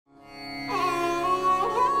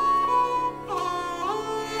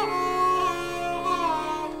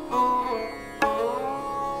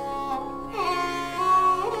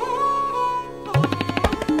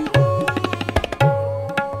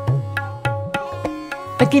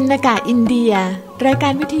ปกิณกะอินเดียรายกา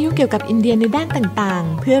รวิทยุเกี่ยวกับอินเดียในด้านต่าง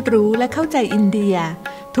ๆเพื่อรู้และเข้าใจอินเดีย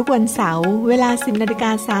ทุกวันเสาร์เวลา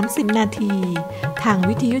 10:30 น.ทาง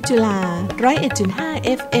วิทยุจุฬา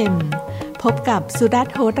 101.5 FM พบกับสุรัต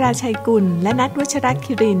น์โหราชัยกุลและณัฐ วัชร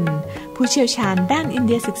คิรินทร์ผู้เชี่ยวชาญด้านอินเ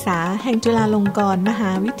ดียศึกษาแห่งจุฬาลงกรณ์มห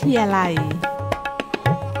าวิทยาลัย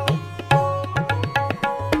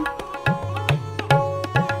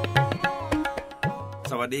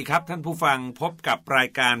สวัสดีครับท่านผู้ฟังพบกับราย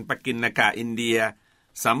การปกิณกะอินเดีย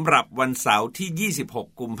สำหรับวันเสาร์ที่26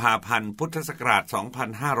กุมภาพันธ์พุทธศักราช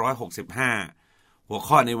2565หัว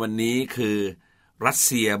ข้อในวันนี้คือรัสเ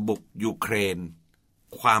ซียบุกยูเครน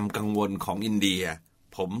ความกังวลของอินเดีย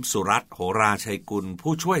ผมสุรัตน์โหราชัยกุล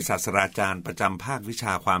ผู้ช่วยศาสตราจารย์ประจำภาควิช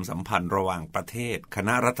าความสัมพันธ์ระหว่างประเทศคณ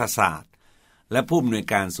ะรัฐศาสตร์และผู้อำนวย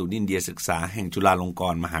การศูนย์อินเดียศึกษาแห่งจุฬาลงก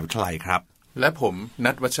รณ์มหาวิทยาลัยครับและผม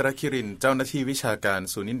ณัฐ วัชรคิรินทร์เจ้าหน้าที่วิชาการ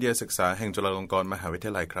ศูนย์อินเดียศึกษาแห่งจุฬาลงกรณ์มหาวิท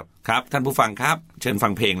ยาลัยครับครับท่านผู้ฟังครับเชิญฟั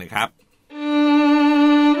งเพลงเลยครับ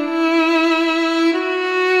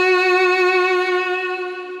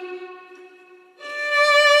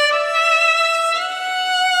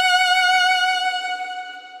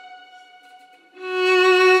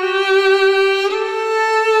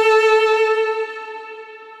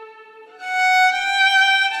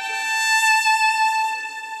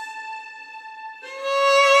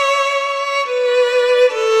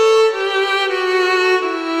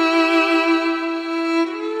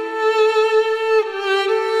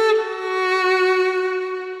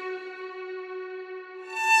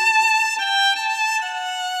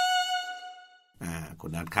คุ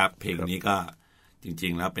ณนัทครับเพลงนี้ก็จริ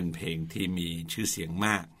งๆแล้วเป็นเพลงที่มีชื่อเสียงม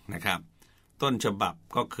ากนะครับต้นฉบับ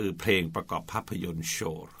ก็คือเพลงประกอบภาพยนตร์โช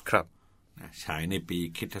ร์ครับฉายในปี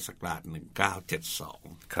คริสตศักราช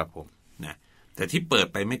1972ครับผมนะแต่ที่เปิด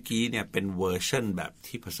ไปเมื่อกี้เนี่ยเป็นเวอร์ชันแบบ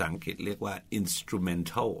ที่ภาษาอังกฤษเรียกว่า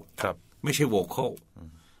instrumental ครับไม่ใช่ vocal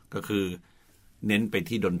ก็คือเน้นไป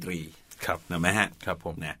ที่ดนตรีครับนะไหมฮะครับผ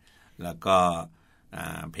มนะแล้วก็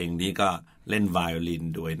เพลงนี้ก็เล่นไวโอลิน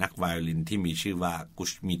โดยนักไวโอลินที่มีชื่อว่า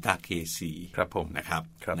Kushmita KC ครับผมนะครับ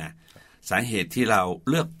นะสาเหตุที่เรา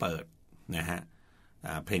เลือกเปิดนะฮะ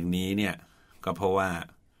เพลงนี้เนี่ยก็เพราะว่า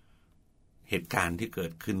เหตุการณ์ที่เกิ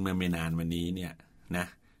ดขึ้นเมื่อไม่นานวันนี้เนี่ยนะ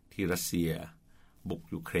ที่รัสเซียบุก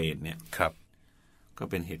ยูเครนเนี่ยครับก็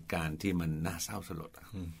เป็นเหตุการณ์ที่มันน่าเศร้าสลด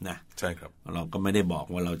นะใช่ครับเราก็ไม่ได้บอก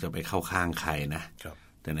ว่าเราจะไปเข้าข้างใครนะครับ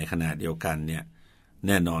แต่ในขณะเดียวกันเนี่ยแ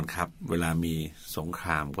น่นอนครับเวลามีสงคร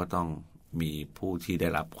ามก็ต้องมีผู้ที่ได้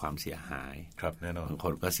รับความเสียหายครับแน่นอนบางค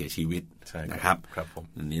นก็เสียชีวิตนะครับครับผม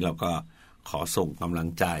อันนี้เราก็ขอส่งกำลัง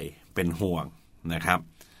ใจเป็นห่วงนะครับ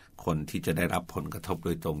คนที่จะได้รับผลกระทบโด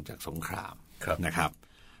ยตรงจากสงครามนะครับ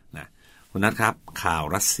นะคุณนัทครับข่าว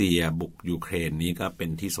รัสเซียบุกยูเครนนี้ก็เป็น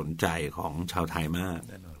ที่สนใจของชาวไทยมาก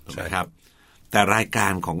ใช่ครับแต่รายกา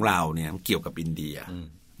รของเราเนี่ยเกี่ยวกับอินเดีย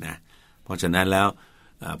นะเพราะฉะนั้นแล้ว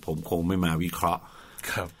ผมคงไม่มาวิเคราะห์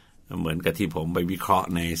เหมือนกับที่ผมไปวิเคราะห์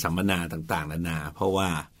ในสัมมนาต่างๆนานาเพราะว่า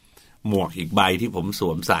หมวกอีกใบที่ผมส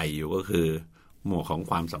วมใส่อยู่ก็คือหมวกของ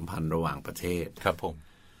ความสัมพันธ์ระหว่างประเทศครับผม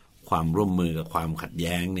ความร่วมมือกับความขัดแ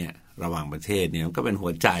ย้งเนี่ยระหว่างประเทศเนี่ยก็เป็นหั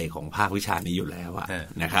วใจของภาควิชานี้อยู่แล้ว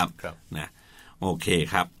นะครับนะโอเค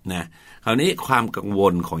ครับนะคราวนี้ความกังว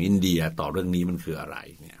ลของอินเดียต่อเรื่องนี้มันคืออะไร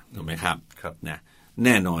เนี่ยถูกไหมครับนะแ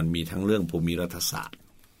น่นอนมีทั้งเรื่องภูมิรัฐศาสตร์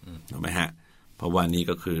ถูกไหมฮะเพราะว่านี่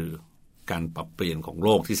ก็คือการปรับเปลี่ยนของโล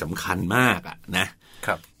กที่สำคัญมากนะค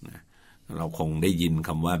รับนะเราคงได้ยินค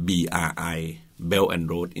ำว่า BRI Belt and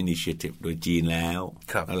Road Initiative โดยจีนแล้ว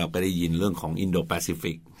เราก็ได้ยินเรื่องของ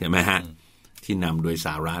Indo-Pacific ใช่ไหมฮะที่นำโดยส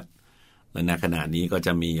หรัฐและในขณะนี้ก็จ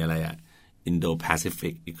ะมีอะไร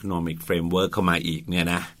Indo-Pacific Economic Framework เข้ามาอีกเนี่ย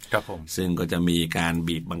นะครับซึ่งก็จะมีการ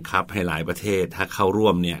บีบบังคับให้หลายประเทศถ้าเข้าร่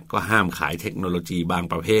วมเนี่ยก็ห้ามขายเทคโนโลยีบาง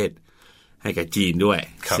ประเภทให้กับจีนด้วย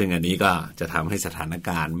ซึ่งอันนี้ก็จะทำให้สถานก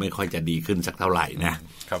ารณ์ไม่ค่อยจะดีขึ้นสักเท่าไหร่นะ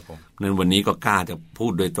ครับผมนั้นวันนี้ก็กล้าจะพู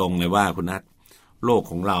ดโดยตรงเลยว่าคุณนัทโลก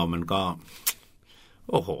ของเรามันก็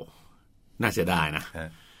โอ้โหน่าเสียดายนะ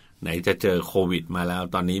ไหนจะเจอโควิดมาแล้ว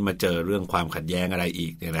ตอนนี้มาเจอเรื่องความขัดแย้งอะไรอี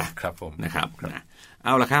กเนี่ยนะครับผมนะครับเอ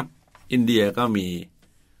าละครับอินเดียก็มี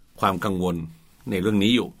ความกังวลในเรื่อง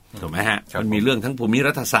นี้อยู่ถูกไหมฮะมันมีเรื่องทั้งภูมิ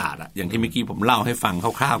รัฐศาสตร์อย่างที่เมื่อกี้ผมเล่าให้ฟัง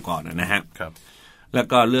คร่าวๆก่อนนะฮะแล้ว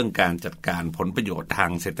ก็เรื่องการจัดการผลประโยชน์ทา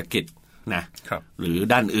งเศรษฐกิจนะหรือ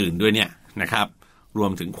ด้านอื่นด้วยเนี่ยนะครับรว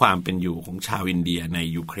มถึงความเป็นอยู่ของชาวอินเดียใน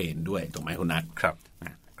ยูเครนด้วยถูกไหมคุณนัทค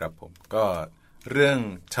รับผมก็เรื่อง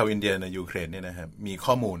ชาวอินเดียในยูเครนเนี่ยนะครับมี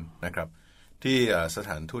ข้อมูลนะครับที่สถ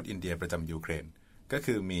านทูตอินเดียประจำยูเครนก็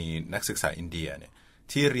คือมีนักศึกษาอินเดียเนี่ย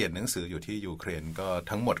ที่เรียนหนังสืออยู่ที่ยูเครนก็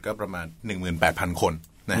ทั้งหมดก็ประมาณ 18,000 คน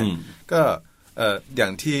นะก็ อย่า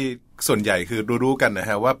งที่ส่วนใหญ่คือรู้กันนะ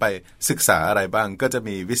ฮะว่าไปศึกษาอะไรบ้างก็จะ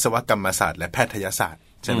มีวิศวกรรมศาสตร์และแพทยศาสตร์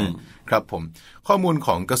ใช่ไหมครับผมข้อมูลข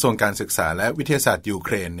องกระทรวงการศึกษาและวิทยาศาสตร์ยูเค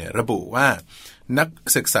รนเนี่ยระบุว่านัก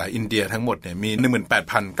ศึกษาอินเดียทั้งหมดเนี่ยมี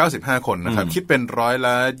 18,095 คนนะครับคิดเป็น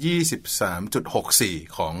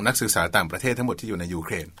23.64%ของนักศึกษาต่างประเทศทั้งหมดที่อยู่ในยูเค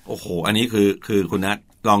รนโอ้โหอันนี้คือคุณนัท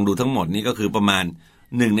ลองดูทั้งหมดนี่ก็คือประมาณ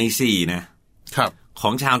1 ใน 4นะครับขอ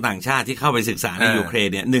งชาวต่างชาติที่เข้าไปศึกษาในยูเครน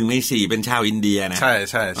เนี่ย1 ใน 4เป็นชาวอินเดียนะใช่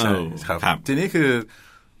ใช่ใช่ครับทีนี้คือ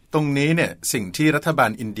ตรงนี้เนี่ยสิ่งที่รัฐบา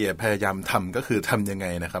ลอินเดียพยายามทำก็คือทำยังไง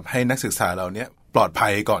นะครับให้นักศึกษาเราเนี่ยปลอดภั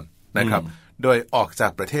ยก่อนนะครับโดยออกจา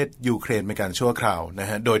กประเทศยูเครนเป็นการชั่วคราวนะ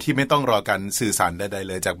ฮะโดยที่ไม่ต้องรอการสื่อสารใดๆ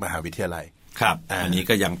เลยจากมหาวิทยาลัยครับอันนี้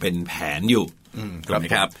ก็ยังเป็นแผนอยู่ถูกไหม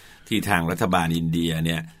ครับที่ทางรัฐบาลอินเดียเ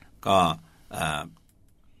นี่ยก็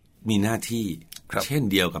มีหน้าที่เช่น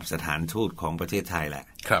เดียวกับสถานทูตของประเทศไทยแหละ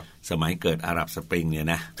สมัยเกิดอาหรับสปริงเนี่ย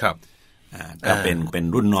นะครับก็เป็น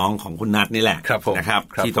รุ่นน้องของคุณนัทนี่แหละนะครับ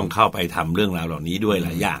ที่ต้องเข้าไปทำเรื่องราวเหล่านี้ด้วยหล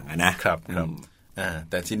ายอย่างนะครับ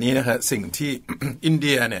แต่ทีนี้นะครับสิ่งที่ อินเ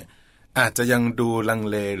ดียเนี่ยอาจจะยังดูลัง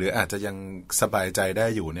เลหรืออาจจะยังสบายใจได้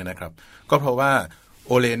อยู่เนี่ยนะครับก็เพราะว่าโ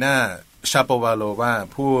อเลนาชาโปวาโลวา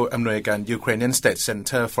ผู้อำนวยการ Ukrainian State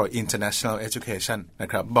Center for International Education นะ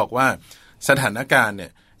ครับบอกว่าสถานการณ์เนี่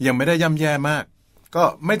ยยังไม่ได้ย่ำแย่มากก็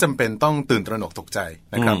ไม่จำเป็นต้องตื่นตระหนกตกใจ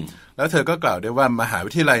นะครับแล้วเธอก็กล่าวด้วยว่ามหา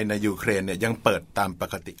วิทยาลัยในยูเครนเนี่ยยังเปิดตามป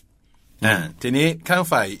กติทีนี้ข้าง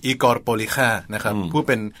ฝ่ายอีกอร์โปลิคานะครับผู้เ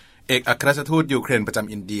ป็นเอกอัครราชทูตยูเครนประจ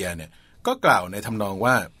ำอินเดียเนี่ยก็กล่าวในทำนอง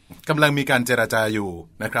ว่ากำลังมีการเจรจาอยู่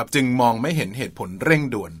นะครับจึงมองไม่เห็นเหตุผลเร่ง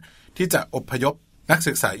ด่วนที่จะอพยพนัก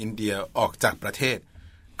ศึกษาอินเดียออกจากประเทศ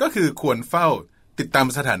ก็คือควรเฝ้าติดตาม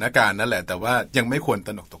สถานการณ์นั่นแหละแต่ว่ายังไม่ควรต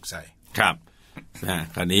ระหนกตกใจครับ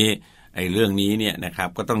คราวนี้ไอ้เรื่องนี้เนี่ยนะครับ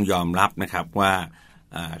ก็ต้องยอมรับนะครับว่า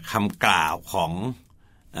คำกล่าวของ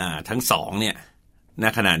ทั้งสองเนี่ยณ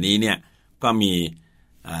ขณะนี้เนี่ยก็มี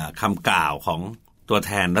คำกล่าวของตัวแ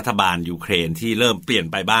ทนรัฐบาลยูเครนที่เริ่มเปลี่ยน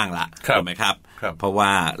ไปบ้างละถูกไหมครับเพราะว่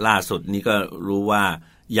าล่าสุดนี้ก็รู้ว่า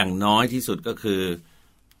อย่างน้อยที่สุดก็คือ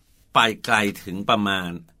ไปไกลถึงประมาณ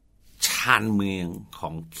ชานเมืองขอ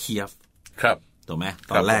งเคียฟครับถูกไหม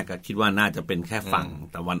ตอนแรกก็คิดว่าน่าจะเป็นแค่ฝั่ง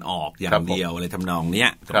ตะวันออกอย่างเดียวอะไรทำนองเนี้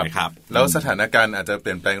ยถูกไหมครับแล้วสถานการณ์อาจจะเป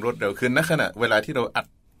ลี่ยนแปลงรวดเร็วขึ้นณขณะเวลาที่เราอัด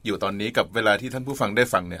อยู่ตอนนี้กับเวลาที่ท่านผู้ฟังได้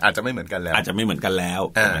ฟังเนี่ยอาจจะไม่เหมือนกันแล้วอาจจะไม่เหมือนกันแล้ว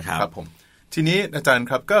นะครับผมทีนี้อาจารย์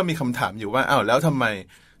ครับก็มีคำถามอยู่ว่าอ้าวแล้วทำไม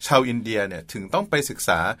ชาวอินเดียเนี่ยถึงต้องไปศึกษ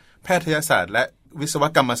าแพทยศาสตร์และวิศว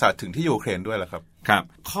กรรมศาสตร์ถึงที่ยูเครนด้วยล่ะครับครับ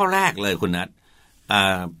ข้อแรกเลยคุณนัท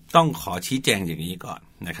ต้องขอชี้แจงอย่างนี้ก่อน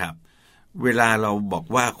นะครับเวลาเราบอก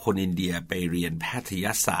ว่าคนอินเดียไปเรียนแพทย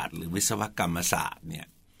ศาสตร์หรือวิศวกรรมศาสตร์เนี่ย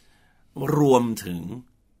รวมถึง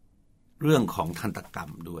เรื่องของทันตกรร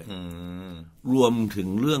มด้วยรวมถึง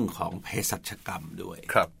เรื่องของเภสัชกรรมด้วย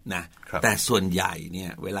นะแต่ส่วนใหญ่เนี่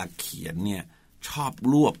ยเวลาเขียนเนี่ยชอบ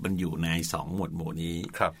รวบมันอยู่ใน2หมวดหมู่นี้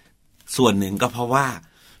ส่วนหนึ่งก็เพราะว่า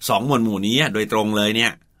2หมวดหมู่นี้โดยตรงเลยเนี่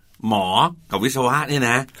ยหมอกับวิศวะเนี่ย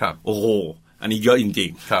นะโอ้โหอันนี้เยอะจริง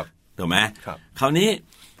ๆถูกไหมคราวนี้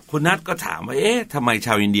คุณนัทก็ถามว่าทำไมช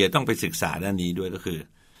าวอินเดียต้องไปศึกษาด้านนี้ด้วยก็คือ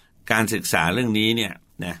การศึกษาเรื่องนี้เนี่ย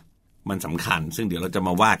นะมันสำคัญซึ่งเดี๋ยวเราจะม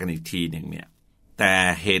าว่ากันอีกทีหนึ่งเนี่ยแต่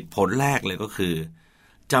เหตุผลแรกเลยก็คือ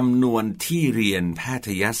จำนวนที่เรียนแพท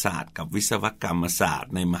ยศาสตร์กับวิศวกรรมศาสต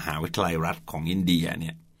ร์ในมหาวิทยาลัยรัฐของอินเดียเ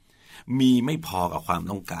นี่ยมีไม่พอกับความ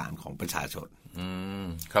ต้องการของประชาชน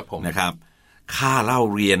ครับผมนะครับค่าเล่า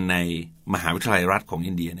เรียนในมหาวิทยาลัยรัฐของ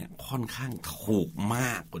อินเดียเนี่ยค่อนข้างถูกม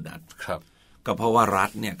ากกว่านั้นก็เพราะว่ารั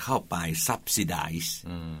ฐเนี่ยเข้าไป subsidize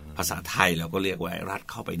ภาษาไทยเราก็เรียกว่ารัฐ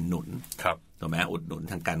เข้าไปหนุนถูกไหมอุดหนุน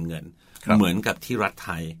ทางการเงินเหมือนกับที่รัฐไท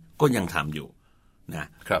ยก็ยังทำอยู่นะ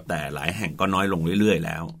แต่หลายแห่งก็น้อยลงเรื่อยๆแ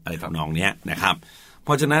ล้วอะไรทำนองนี้นะครับเพ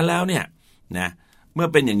ราะฉะนั้นแล้วเนี่ยนะเมื่อ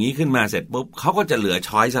เป็นอย่างนี้ขึ้นมาเสร็จปุ๊บเขาก็จะเหลือ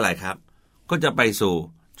ช้อยส์อะไรครับก็จะไปสู่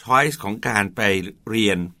ช้อยส์ของการไปเรี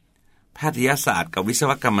ยนแพทยศาสตร์กับวิศ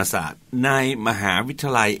วกรรมศาสตร์ในมหาวิท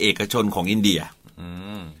ยาลัยเอกชนของอินเดีย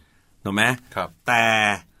ถูกไหมแต่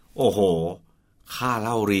โอ้โหค่าเ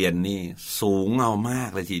ล่าเรียนนี่สูงเอามาก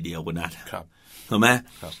เลยทีเดียวคุณนัทถูกไหม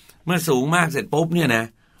เมื่อสูงมากเสร็จปุ๊บเนี่ยนะ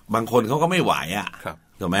บางคนเขาก็ไม่ไหว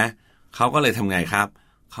ถูกไหมเขาก็เลยทำไงครับ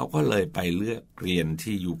เขาก็เลยไปเลือกเรียน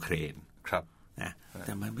ที่ยูเครนนะแ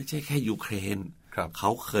ต่มันไม่ใช่แค่ยูเครนเขา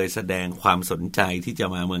เคยแสดงความสนใจที่จะ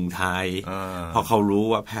มาเมืองไทยเพราะเขารู้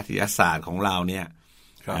ว่าแพทยศาสตร์ของเราเนี่ย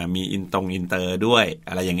มีอินเตอร์ด้วย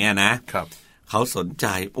อะไรอย่างเงี้ยนะเขาสนใจ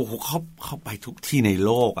โอ้โหเขาไปทุกที่ในโ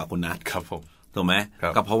ลกอ่ะคุณนัทครับผมถูกไหม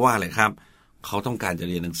ก็เพราะว่าอะไรครับเขาต้องการจะ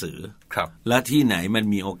เรียนหนังสือและที่ไหนมัน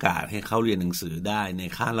มีโอกาสให้เขาเรียนหนังสือได้ใน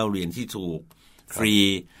ค่าเล่าเรียนที่ถูกฟรี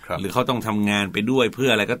หรือเขาต้องทำงานไปด้วยเพื่อ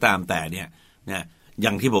อะไรก็ตามแต่เนี่ยอย่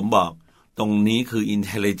างที่ผมบอกต ตรงนี้คือ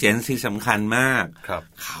intelligence ที่สำคัญมาก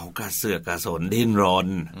เขากระเสือกกระสนดิ้นรน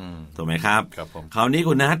ถูกไหมครับคราวนี้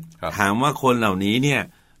คุณนัทถามว่าคนเหล่านี้เนี่ย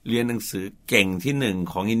เรียนหนังสือเก่งที่หนึ่ง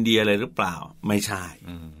ของอินเดียเลยหรือเปล่าไม่ใช่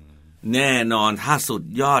แน่นอนถ้าสุด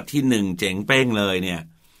ยอดที่หนึ่งเจ๋งเป้งเลยเนี่ย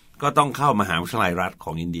ก็ต้องเข้ามหาวิทยาลัยรัฐข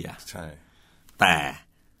องอินเดียใช่แต่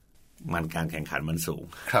มันการแข่งขันมันสูง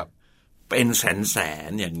ครับเป็นแส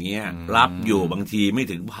นอย่างเงี้ยรับอยู่บางทีไม่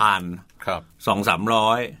ถึงพัน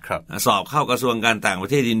200-300สอบเข้ากระทรวงการต่างประ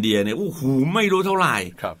เทศอินเดียเนี่ยโอ้โหไม่รู้เท่าไหร่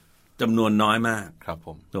จำนวนน้อยมากครับผ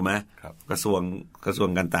มถูกไหมกระทรวง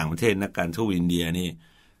การต่างประเทศนักการทูตอินเดียนี่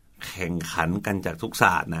แข่งขันกันจากทุกศ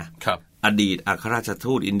าสตร์นะครับอดีตอัครราช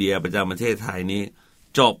ทูตอินเดียประจำประเทศไทยนี้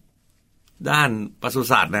จบด้านปศุ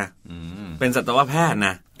สัตว์นะเป็นสัตวแพทย์น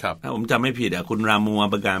ะถ้าผมจำไม่ผิดคุณรามัว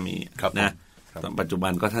บกามีนะปัจจุบั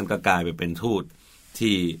นก็ท่านก็กลายไปเป็นทูต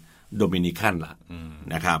ที่โดมินิกันละ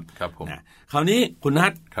นะครับนะคราวนี้คุณนั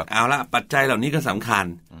ทเอาละปัจจัยเหล่านี้ก็สำคัญ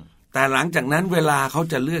แต่หลังจากนั้นเวลาเขา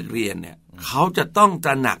จะเลือกเรียนเนี่ยเขาจะต้องต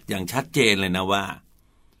ระหนักอย่างชัดเจนเลยนะว่า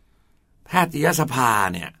แพทยสภา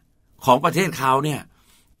เนี่ยของประเทศเขาเนี่ย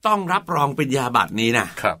ต้องรับรองปริญญาบัตรนี้นะ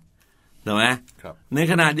ครับถูกไหมใน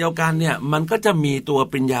ขณะเดียวกันเนี่ยมันก็จะมีตัว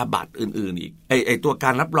ปริญญาบัตรอื่นๆอีกไอตัวกา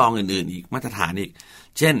รรับรองอื่นๆอีกมาตรฐานอีก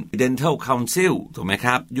เช่น Dental Council ถูกไหมค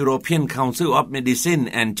รับ European Council of Medicine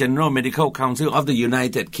and General Medical Council of the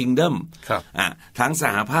United Kingdom ครับทั้งส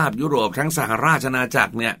หภาพยุโรปทั้งสหราชอาณาจัก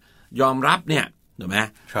รเนี่ยยอมรับเนี่ยถูกไหม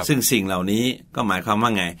ซึ่งสิ่งเหล่านี้ก็หมายความว่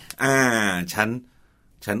าไง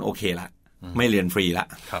ฉันโอเคละไม่เรียนฟรีละ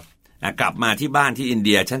กลับมาที่บ้านที่อินเ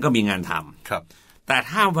ดียฉันก็มีงานทำแต่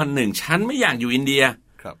ถ้าวันหนึ่งฉันไม่อยากอยู่อินเดีย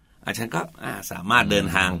ฉันก็สามารถเดิน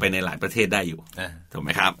ทางไปในหลายประเทศได้อยู่ถูกไหม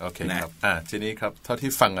ครับโอเคครับทีนี้ครับเท่าที่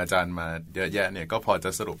ฟังอาจารย์มาเยอะแยะเนี่ยก็พอจะ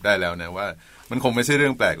สรุปได้แล้วนะว่ามันคงไม่ใช่เรื่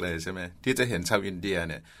องแปลกเลยใช่ไหมที่จะเห็นชาวอินเดีย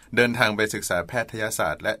เนี่ยเดินทางไปศึกษาแพทยศา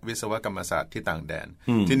สตร์และวิศวกรรมศาสตร์ที่ต่างแดน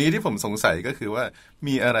ทีนี้ที่ผมสงสัยก็คือว่า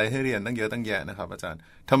มีอะไรให้เรียนตั้งเยอะตั้งแยะนะครับอาจารย์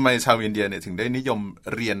ทำไมชาวอินเดียเนี่ยถึงได้นิยม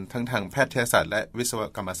เรียนทั้งทางแพทยศาสตร์และวิศว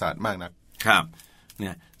กรรมศาสตร์มากนักครับเ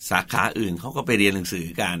นี่ยสาขาอื่นเขาก็ไปเรียนหนังสือ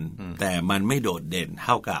กันแต่มันไม่โดดเด่นเ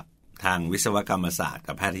ท่ากับทางวิศวกรรมศาสตร์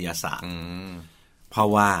กับแพทยศาสตร์เพราะ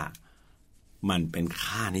ว่ามันเป็น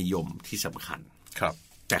ค่านิยมที่สำคัญครับ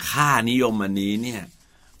แต่ค่านิยมอันนี้เนี่ย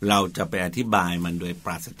เราจะไปอธิบายมันโดยป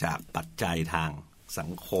ราศจากปัจจัยทางสั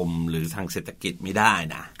งคมหรือทางเศรษฐกิจไม่ได้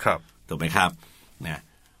นะครับถูกไหมครับนะ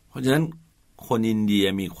เพราะฉะนั้นคนอินเดีย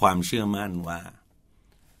มีความเชื่อมั่นว่า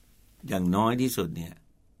อย่างน้อยที่สุดเนี่ย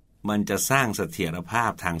มันจะสร้างเสถียรภา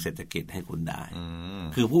พทางเศรษฐกิจให้คุณได้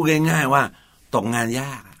คือพูดง่ายๆว่าตกงานย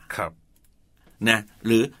ากครับนะห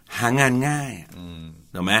รือหางานง่าย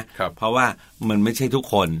ถูกไหมเพราะว่ามันไม่ใช่ทุก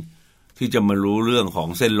คนที่จะมารู้เรื่องของ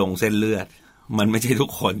เส้นเลือดมันไม่ใช่ทุก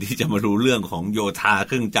คนที่จะมารู้เรื่องของโยธาเ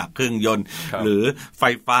ครื่องจักรเครื่องยนต์หรือไฟ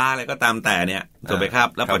ฟ้าอะไรก็ตามแต่เนี่ยถูกไหมครับ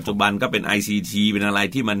แล้วปัจจุบันก็เป็น ICT เป็นอะไร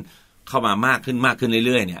ที่มันเข้ามามากขึ้นเ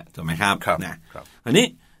รื่อยๆเนี่ยถูกไหมครับนะอันนี้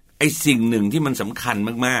ไอ้สิ่งหนึ่งที่มันสำคัญ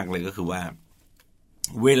มากๆเลยก็คือว่า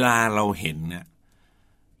เวลาเราเห็นเนี่ย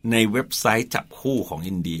ในเว็บไซต์จับคู่ของ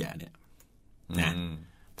อินเดียเนี่ยนะ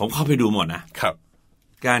ผมเข้าไปดูหมดนะครับ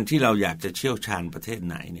การที่เราอยากจะเชี่ยวชาญประเทศ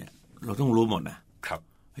ไหนเนี่ยเราต้องรู้หมดนะครับ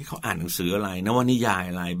เขาอ่านหนังสืออะไรนวนิยาย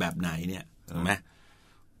อะไรแบบไหนเนี่ยถูกไหม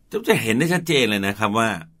จะเห็นได้ชัดเจนเลยนะครับว่า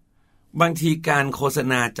บางทีการโฆษ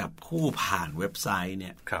ณาจับคู่ผ่านเว็บไซต์เ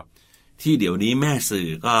นี่ยที่เดี๋ยวนี้แม่สื่อ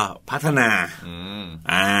ก็พัฒนา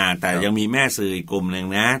แต่ยังมีแม่สื่ออีกกลุ่มหนึ่ง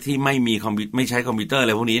นะที่ไม่ใช้คอมพิวเตอร์อะไ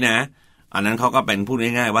รพวกนี้นะอันนั้นเขาก็เป็นพูด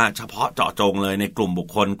ง่ายๆว่าเฉพาะเจาะจงเลยในกลุ่มบุค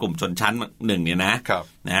คลกลุ่มชนชั้นหนึ่งเนี่ยนะ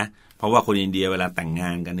เพราะว่าคนอินเดียเวลาแต่งง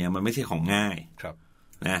านกันเนี่ยมันไม่ใช่ของง่าย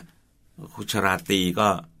นะคุชราตรีก็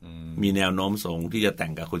มีแนวโน้มสูงที่จะแต่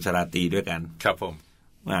งกับคุชราตรีด้วยกันครับผม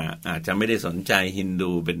อาจจะไม่ได้สนใจฮิน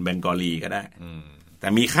ดูเป็นเบงกอลีก็ได้แต่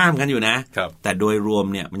มีข้ามกันอยู่นะแต่โดยรวม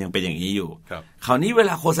เนี่ยมันยังเป็นอย่างนี้อยู่คราวนี้เว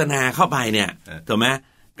ลาโฆษณาเข้าไปเนี่ยถูกไหม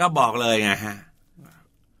ก็บอกเลยไงฮะ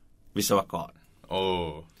วิศวกร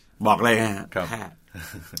บอกเลยฮะแพทย์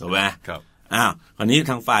ถูกไหมอ้าวคราวนี้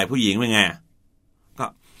ทางฝ่ายผู้หญิงเป็นไงก็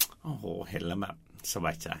โอ้โหเห็นแล้วแบบสบ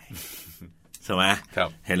ายใจใช่ไหม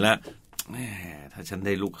เห็นแล้วถ้าฉันไ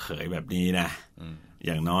ด้ลูกเขยแบบนี้นะอ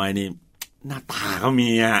ย่างน้อยนี่หน้าตาเขามี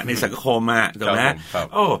ในสังคมถูกไหม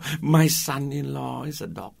โอ้ my son-in-law is a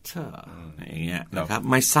doctor อย่างเงี้ยนะครับ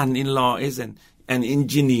my son-in-law is an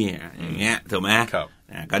engineer อย่างเงี้ยถูกไหม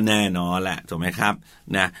ก็แน่นอนแหละถูกไหมครับ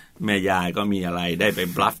นะแม่ยายก็มีอะไรได้ไป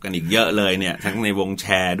บลัฟกันอีกเยอะเลยเนี่ยทั้งในวงแช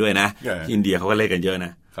ร์ด้วยนะอินเดียเขาก็เล่นกันเยอะน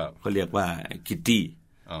ะเขาเรียกว่าคิตตี้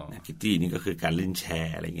คิตตี้นี่ก็คือการเล่นแช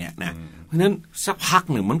ร์อะไรเงี้ยนะเพราะฉะนั้นสักพัก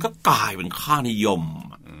หนึ่งมันก็กลายเป็นค่านิยม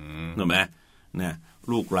ถูกไหมนะ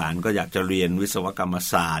ลูกหลานก็อยากจะเรียนวิศวกรรม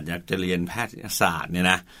ศาสตร์อยากจะเรียนแพทยศาสตร์เนี่ย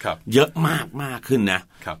นะเยอะมากขึ้นนะ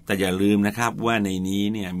แต่อย่าลืมนะครับว่าในนี้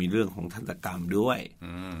เนี่ยมีเรื่องของทันตกรรมด้วย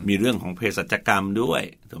มีเรื่องของเภสัชกรรมด้วย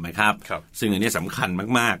ถูกไหมครับซึ่งอันนี้สำคัญ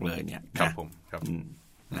มากๆเลยเนี่ยครับผม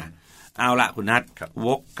นะเอาละคุณนัทว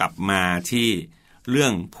กกลับมาที่เรื่อ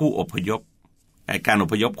งผู้อพยพการอ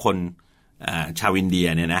พยพคนชาวอินเดีย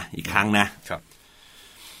เนี่ยนะอีกครั้งนะ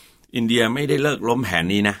อินเดียไม่ได้เลิกล้มแผน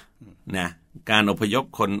นี้นะการอพยพ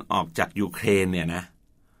คนออกจากยูเครนเนี่ยนะ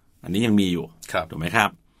อันนี้ยังมีอยู่ถูกไหมครับ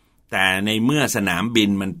แต่ในเมื่อสนามบิน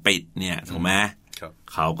มันปิดเนี่ยถูกไหม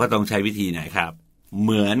เขาก็ต้องใช้วิธีไหนครับเ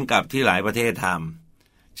หมือนกับที่หลายประเทศท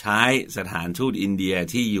ำใช้สถานทูตอินเดีย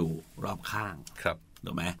ที่อยู่รอบข้าง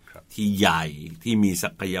ถูกไหมที่ใหญ่ที่มีศั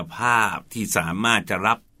กยภาพที่สามารถจะ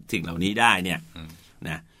รับสิ่งเหล่านี้ได้เนี่ยน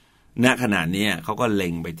ะณขณะนี้เขาก็เล็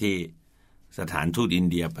งไปที่สถานทูตอิน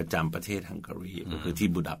เดียประจำประเทศฮังการีก็คือที่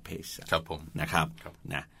บูดาเปสต์นะครับ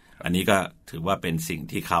นะอันนี้ก็ถือว่าเป็นสิ่ง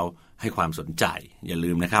ที่เขาให้ความสนใจอย่า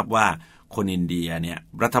ลืมนะครับว่าคนอินเดียเนี่ย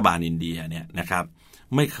รัฐบาลอินเดียเนี่ยนะครับ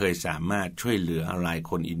ไม่เคยสามารถช่วยเหลืออะไร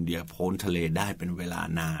คนอินเดียพ้นทะเลได้เป็นเวลา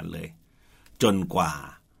นานเลยจนกว่า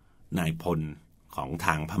นายพลของท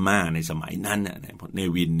างพม่าในสมัยนั้นเนี่ยเน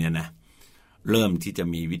วินเนี่ยนะเริ่มที่จะ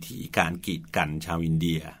มีวิธีการกีดกันชาวอินเ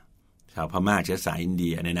ดียชาวพม่าเชื้อสายอินเดี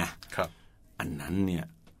ยเนี่ยนะครับอันนั้นเนี่ย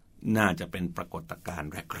น่าจะเป็นปรากฏการ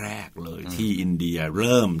ณ์แรกๆเลยที่อินเดียเ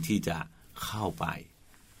ริ่มที่จะเข้าไป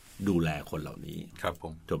ดูแลคนเหล่านี้ครับผ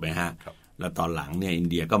มถูกไหมฮะแล้วตอนหลังเนี่ยอิน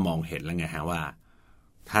เดียก็มองเห็นแล้วไงฮะว่า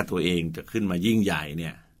ถ้าตัวเองจะขึ้นมายิ่งใหญ่เนี่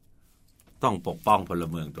ยต้องปกป้องพล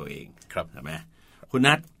เมืองตัวเองใช่ไหมคุณ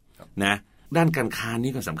นัทนะด้านการค้า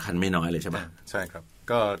นี่ก็สำคัญไม่น้อยเลยใช่ไหมใช่ครับ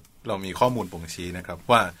ก็เรามีข้อมูลบ่งชี้นะครับ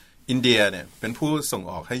ว่าอินเดียเนี่ยเป็นผู้ส่ง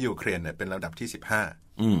ออกให้ยูเครนเนี่ยเป็นลำดับที่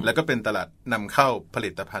15แล้วก็เป็นตลาดนำเข้าผ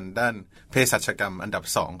ลิตภัณฑ์ด้านเภสัชกรรมอันดับ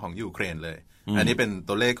2ของยูเครนเลยอันนี้เป็น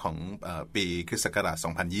ตัวเลขของปีคริสต์ศักราช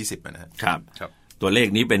2020นะครับตัวเลข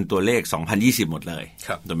นี้เป็นตัวเลข2020หมดเลย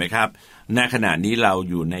ถูกไหมครับณขณะนี้เรา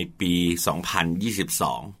อยู่ในปี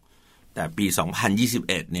2022แต่ปี2021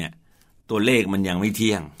เนี่ยตัวเลขมันยังไม่เ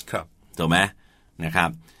ที่ยงถูกไหมนะครับ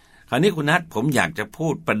คราวนี้คุณนัทผมอยากจะพู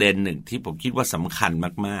ดประเด็นหนึ่งที่ผมคิดว่าสำคัญ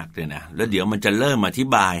มากๆเลยนะแล้วเดี๋ยวมันจะเริ่มอธิ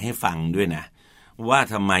บายให้ฟังด้วยนะว่า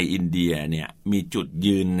ทำไมอินเดียเนี่ยมีจุด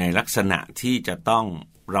ยืนในลักษณะที่จะต้อง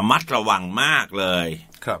ระมัดระวังมากเลย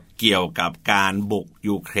เกี่ยวกับการบุก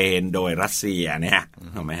ยูเครนโดยรัสเซียเนี่ย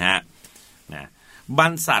ถูกไหมฮะนะบร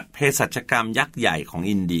รษัทเภสัชกรรมยักษ์ใหญ่ของ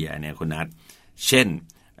อินเดียเนี่ยคุณนัทเช่น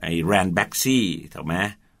ไอ้แรนแบ็กซี่ถูกไหม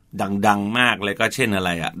ดังๆมากเลยก็เช่นอะไร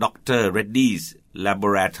อะด็อกเตอร์เรดดี้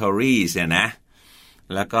Laboratories เนี่ยนะ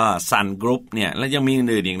แล้วก็ Sun Group เนี่ยแล้วยังมี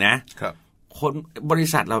อื่นอีกนะครับคนบริ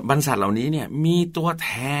ษัทเหล่านี้เนี่ยมีตัวแท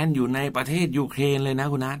นอยู่ในประเทศยูเครนเลยนะ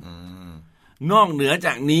คุณนัทนอกเหนือจ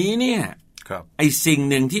ากนี้เนี่ยไอ้สิ่ง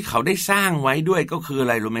หนึ่งที่เขาได้สร้างไว้ด้วยก็คืออะ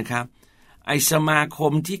ไรรู้ไหมครับไอ้สมาค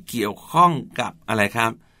มที่เกี่ยวข้องกับอะไรครั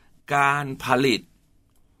บการผลิต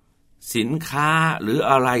สินค้าหรือ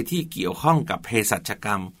อะไรที่เกี่ยวข้องกับเภสัชก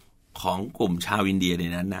รรมของกลุ่มชาวอินเดียใน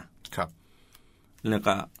นั้นนะครับแล้ว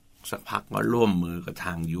ก็สักพักก็ร่วมมือกับท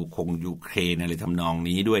างยูเครนอะไรทำนอง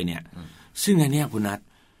นี้ด้วยเนี่ยซึ่งอันเนี้ยคุณนัท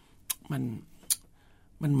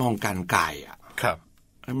มันมองการไกลอ่ะครับ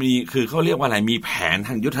มีคือเขาเรียกว่าอะไรมีแผนท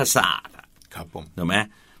างยุทธศาสตร์อ่ะครับผมถูกไหม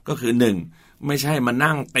ก็คือ1ไม่ใช่มา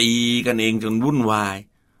นั่งตีกันเองจนวุ่นวาย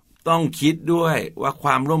ต้องคิดด้วยว่าคว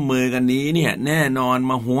ามร่วมมือกันนี้เนี่ยแน่นอน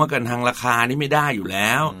มาหัวกันทางราคานี่ไม่ได้อยู่แ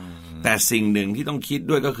ล้วแต่สิ่งหนึ่งที่ต้องคิด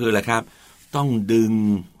ด้วยก็คืออะไรครับต้องดึง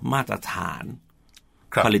มาตรฐาน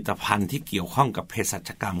ผลิตภัณฑ์ที่เกี่ยวข้องกับเภสั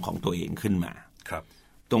ชกรรมของตัวเองขึ้นมาครับ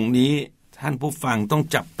ตรงนี้ท่านผู้ฟังต้อง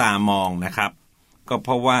จับตามองนะครับก็เพ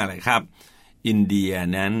ราะว่าอะไรครับอินเดีย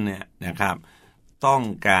นั้นเนี่ยนะครับต้อง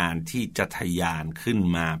การที่จะทะยานขึ้น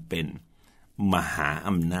มาเป็นมหา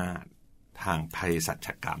อำนาจทางเภสัช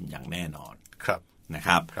กรรมอย่างแน่นอนนะค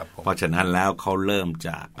รับเพราะฉะนั้นแล้วเขาเริ่มจ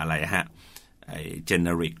ากอะไรฮะไอ้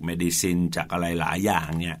generic medicine จากอะไรหลายอย่าง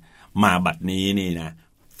เนี่ยมาบัดนี้นี่นะ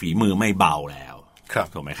ฝีมือไม่เบาแล้ว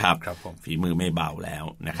ถูกไหมครับฝีมือไม่เบาแล้ว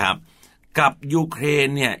นะครับกับยูเครน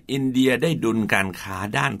เนี่ยอินเดียได้ดุลการค้า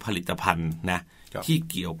ด้านผลิตภัณฑ์นะที่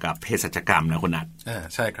เกี่ยวกับเภสัชกรรมนะคุณนัท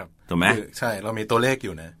ใช่ครับถูกไหมใช่เรามีตัวเลขอ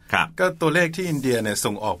ยู่นะครับก็ตัวเลขที่อินเดียเนี่ย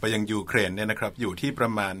ส่งออกไปยังยูเครนเนี่ยนะครับอยู่ที่ปร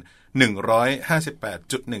ะมาณ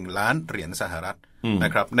 158.1 ล้านเหรียญสหรัฐน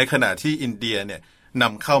ะครับในขณะที่อินเดียเนี่ยน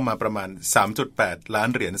ำเข้ามาประมาณ 3.8 ล้าน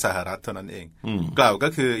เหรียญสหรัฐเท่านั้นเองกล่าวก็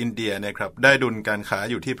คืออินเดียเนี่ยครับได้ดุลการค้า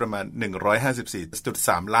อยู่ที่ประมาณ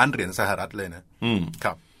 154.3 ล้านเหรียญสหรัฐเลยนะค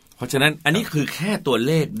รับเพราะฉะนั้นอันนี้คือแค่ตัวเ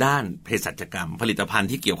ลขด้านเภสัชกรรมผลิตภัณฑ์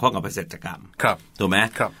ที่เกี่ยวข้องกับเภสัชกรรมถูกไหม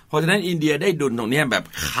เพราะฉะนั้นอินเดียได้ดุลตรงนี้แบบ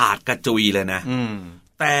ขาดกระจุยเลยนะ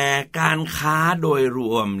แต่การค้าโดยร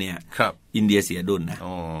วมเนี่ยอินเดียเสียดุลนะ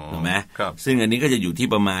ถูกไหมซึ่งอันนี้ก็จะอยู่ที่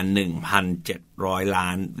ประมาณ 1,700 ล้า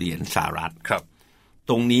นเหรียญสหรัฐ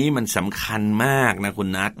ตรงนี้มันสำคัญมากนะคุณ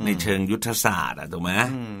นัทในเชิงยุทธศาสตร์ถูกไหม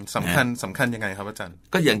สำคัญยังไงครับอาจารย์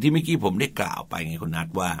ก็อย่างที่เมื่อกี้ผมได้กล่าวไปไงคุณนัท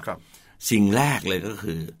ว่าสิ่งแรกเลยก็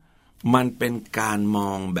คือมันเป็นการม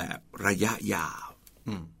องแบบระยะยาว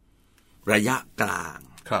ระยะกลาง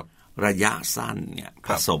ระยะสั้นเนี่ยผ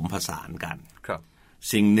สมผสานกัน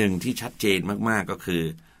สิ่งหนึ่งที่ชัดเจนมากๆก็คือ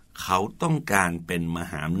เขาต้องการเป็นม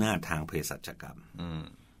หาอำนาจทางเภสัชกรรม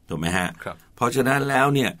ถูกไหมฮะเพราะฉะนั้นแล้ว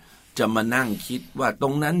เนี่ยจะมานั่งคิดว่าตร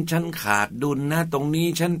งนั้นฉันขาดดุลนะตรงนี้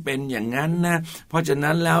ฉันเป็นอย่างนั้นนะเพราะฉะ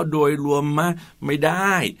นั้นแล้วโดยรวมมาไม่ไ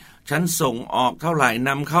ด้ฉันส่งออกเท่าไหร่น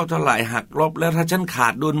ำเข้าเท่าไหร่หักลบแล้วถ้าฉันขา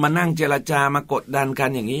ดดุลมานั่งเจรจามากดดันกัน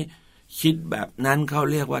อย่างนี้คิดแบบนั้นเขา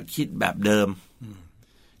เรียกว่าคิดแบบเดิม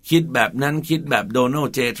คิดแบบนั้นคิดแบบโดนัล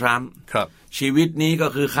ด์เจทรัมป์ชีวิตนี้ก็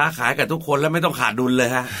คือค้าขายกับทุกคนแล้วไม่ต้องขาดดุลเลย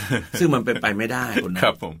ฮะ ซึ่งมันเป็นไปไม่ได้คุณนะค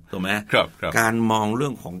รับผมถูกไหมการมองเรื่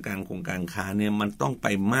องของการค้าเนี่ยมันต้องไป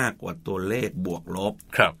มากกว่าตัวเลขบวกลบ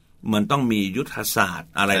มันต้องมียุทธศาสต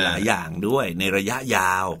ร์อะไรหลายอย่างด้วยในระยะย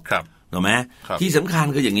าวถูกไหมที่สำคัญ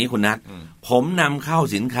คืออย่างนี้คุณนัทผมนำเข้า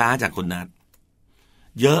สินค้าจากคุณนัท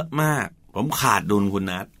เยอะมากผมขาดดุลคุณ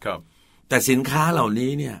นัทแต่สินค้าเหล่า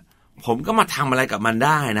นี้เนี่ยผมก็มาทำอะไรกับมันไ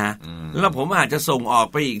ด้นะแล้วผมอาจจะส่งออก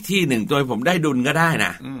ไปอีกที่หนึ่งโดยผมได้ดุลก็ได้น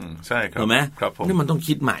ะใช่ครับถูกไหมนี่มันต้อง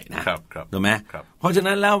คิดใหม่นะถูกไหมเพราะฉะ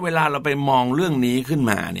นั้นแล้วเวลาเราไปมองเรื่องนี้ขึ้น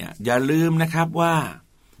มาเนี่ยอย่าลืมนะครับว่า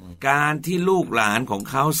การที่ลูกหลานของ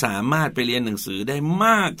เขาสามารถไปเรียนหนังสือได้ม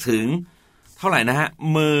ากถึงเท่าไหร่นะฮะ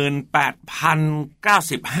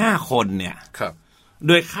 18,095 คนเนี่ยโ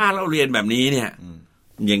ดยค่าเล่าเรียนแบบนี้เนี่ย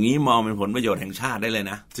อย่างนี้มองเป็นผลประโยชน์แห่งชาติได้เลย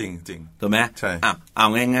นะจริงถูกไหมใช่เอา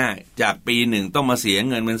ง่ายๆจากปีหนึ่งต้องมาเสีย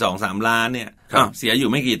เงินเป็น 2-3 ล้านเนี่ยเสียอยู่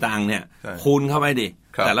ไม่กี่ตังค์เนี่ยคูณเข้าไปดิ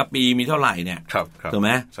แต่ละปีมีเท่าไหร่เนี่ยถูกไหม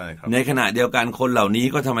ในขณะเดียวกันคนเหล่านี้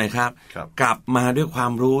ก็ทำไมครับกลับมาด้วยควา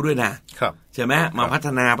มรู้ด้วยนะใช่ไหมมาพัฒ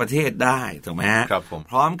นาประเทศได้ถูกไหม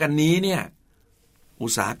พร้อมกันนี้เนี่ยอุ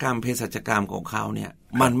ตสาหกรรมเภสัชกรรมของเขาเนี่ย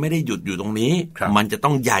มันไม่ได้หยุดอยู่ตรงนี้มันจะต้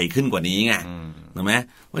องใหญ่ขึ้นกว่านี้ไงถูกไหม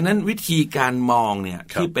เพราะนั้นวิธีการมองเนี่ย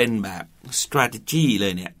ที่เป็นแบบ strategy เล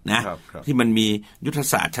ยเนี่ยนะที่มันมียุทธ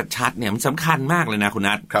ศาสตร์ชัดๆเนี่ยมันสำคัญมากเลยนะคุณ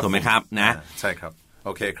นัทถูกไหมครับนะใช่ครับโอ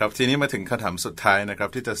เคครับทีนี้มาถึงคำถามสุดท้ายนะครับ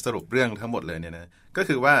ที่จะสรุปเรื่องทั้งหมดเลยเนี่ยนะก็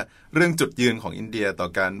คือว่าเรื่องจุดยืนของอินเดียต่อ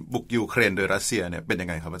การบุกยูเครนโดยรัสเซียเนี่ยเป็นยัง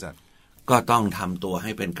ไงครับอาจารย์ก็ต้องทำตัวใ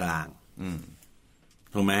ห้เป็นกลาง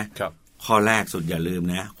ถูกไหมครับข้อแรกสุดอย่าลืม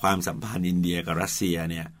นะความสัมพันธ์อินเดียกับรัสเซีย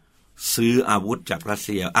เนี่ยซื้ออาวุธจากรัสเ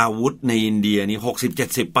ซียอาวุธในอินเดียนี่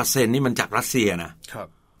 60-70% นี่มันจากรัสเซียนะครับ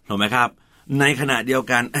ถูกไหมครับในขณะเดียว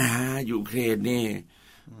กันยูเครนนี่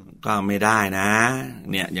ก็ไม่ได้นะ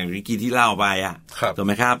เนี่ยอย่างเมื่อกี้ที่เล่าไปถูกไ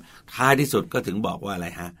หมครับท้ายที่สุดก็ถึงบอกว่าอะไร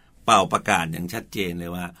ฮะเป่าประกาศอย่างชัดเจนเล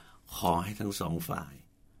ยว่าขอให้ทั้งสองฝ่าย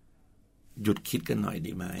หยุดคิดกันหน่อย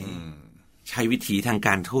ดีไหมใช้วิธีทางก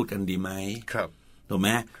ารทูตกันดีไหมครับถูกไหม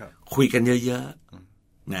คุยกันเยอะ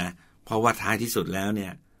ๆนะเพราะว่าท้ายที่สุดแล้วเนี่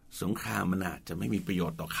ยสงครามมันอาจจะไม่มีประโย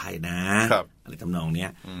ชน์ต่อใครนะอะไรทำนองนี้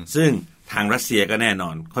ซึ่งทางรัสเซียก็แน่นอ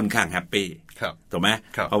นค่อนข้างแฮปปี้ถูกไหม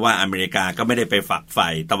เพราะว่าอเมริกาก็ไม่ได้ไปฝักใฝ่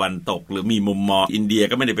ตะวันตกหรือมีมุมมองอินเดีย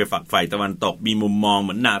ก็ไม่ได้ไปฝักใฝ่ตะวันตกมีมุมมองเห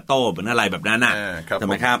มือนนาโต้เหมือนอะไรแบบนั้นนะถูก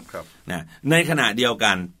ไหมครับนะในขณะเดียว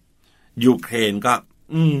กันยูเครนก็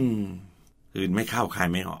คือไม่เข้าใคร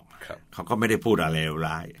ไม่ออกเขาก็ไม่ได้พูดอะไรเลว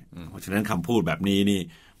ร้ายเพราะฉะนั้นคำพูดแบบนี้นี่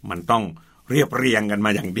มันต้องเรียบเรียงกันม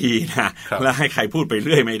าอย่างดีนะแล้วให้ใครพูดไปเ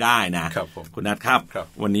รื่อยไม่ได้นะคุณนัทครับ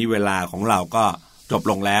วันนี้เวลาของเราก็จบ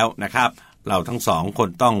ลงแล้วนะครับเราทั้งสองคน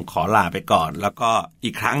ต้องขอลาไปก่อนแล้วก็อี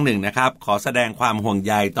กครั้งหนึ่งนะครับขอแสดงความห่วง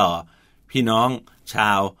ใยต่อพี่น้องช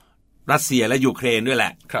าวรัสเซียและยูเครนด้วยแหล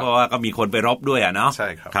ะเพราะว่าก็มีคนไปรบด้วยเนาะใช่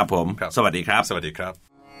ครับครับผมสวัสดีครับสวัสดีครับ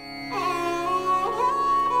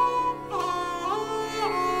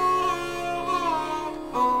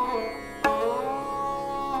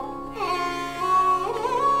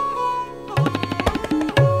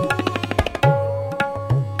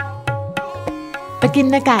ปกิ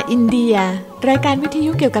ณกะอินเดียรายการวิท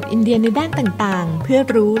ยุเกี่ยวกับอินเดียในด้านต่างๆเพื่อ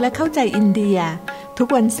รู้และเข้าใจอินเดียทุก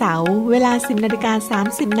วันเสาร์เวลา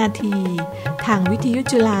 10:30 นาทีทางวิทยุ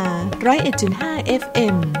จุฬา 101.5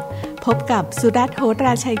 FM พบกับสุรัตน์ โหร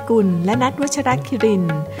าชัยกุลและนัทวัชรคิริน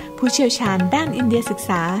ผู้เชี่ยวชาญด้านอินเดียศึกษ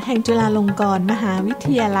าแห่งจุฬาลงกรณ์มหาวิท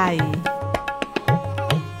ยาลัย